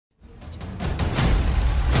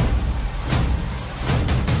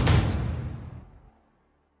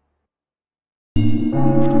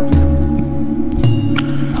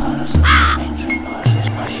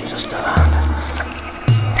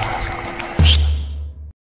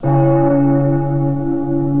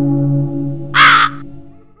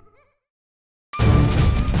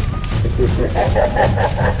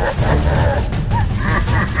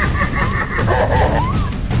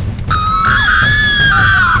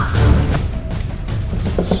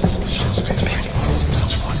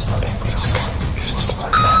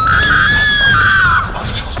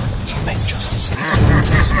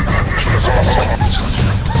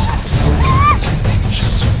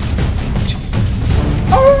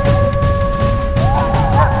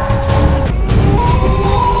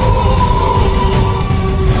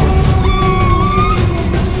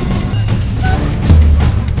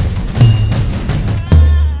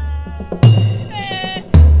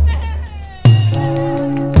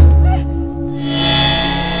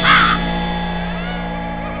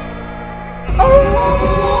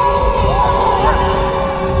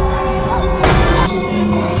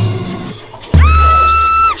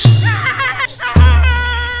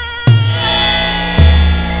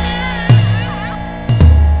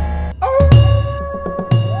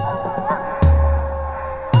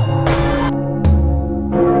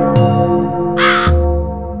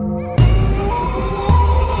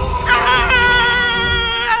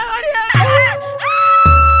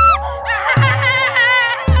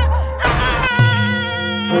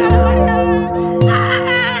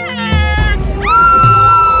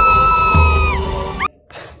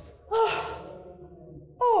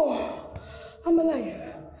I'm alive.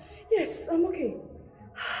 Yes, I'm okay.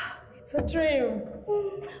 It's a dream.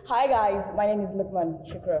 Hi guys, my name is Lukman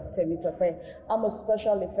Shukra Temitope. I'm a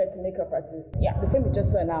special effects makeup artist. Yeah, the film you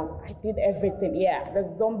just saw now, I did everything. Yeah,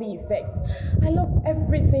 the zombie effect. I love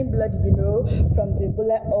everything bloody, from the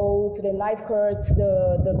bullet hole to the knife cuts,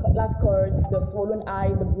 the cutlass cuts, the swollen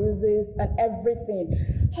eye, the bruises, and everything.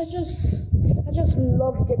 I just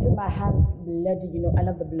love getting my hands bloody, I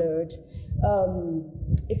love the blood.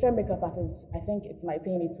 If you're a makeup artist, I think it's my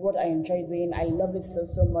thing. It's what I enjoy doing. I love it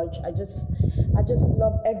so much. I just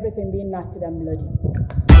love everything being nasty and bloody.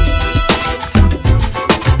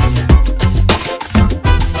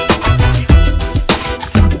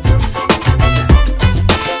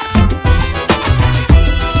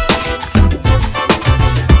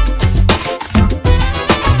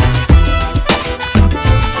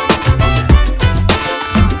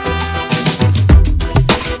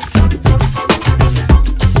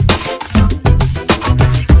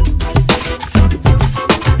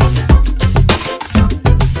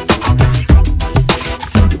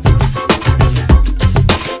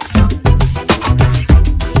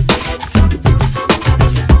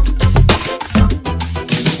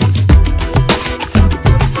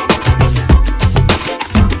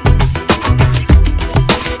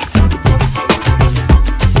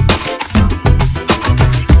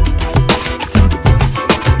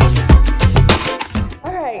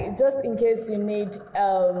 Just in case you need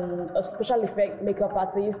a special effect makeup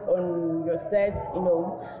artist on your set,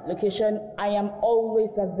 location, I am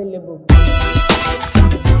always available.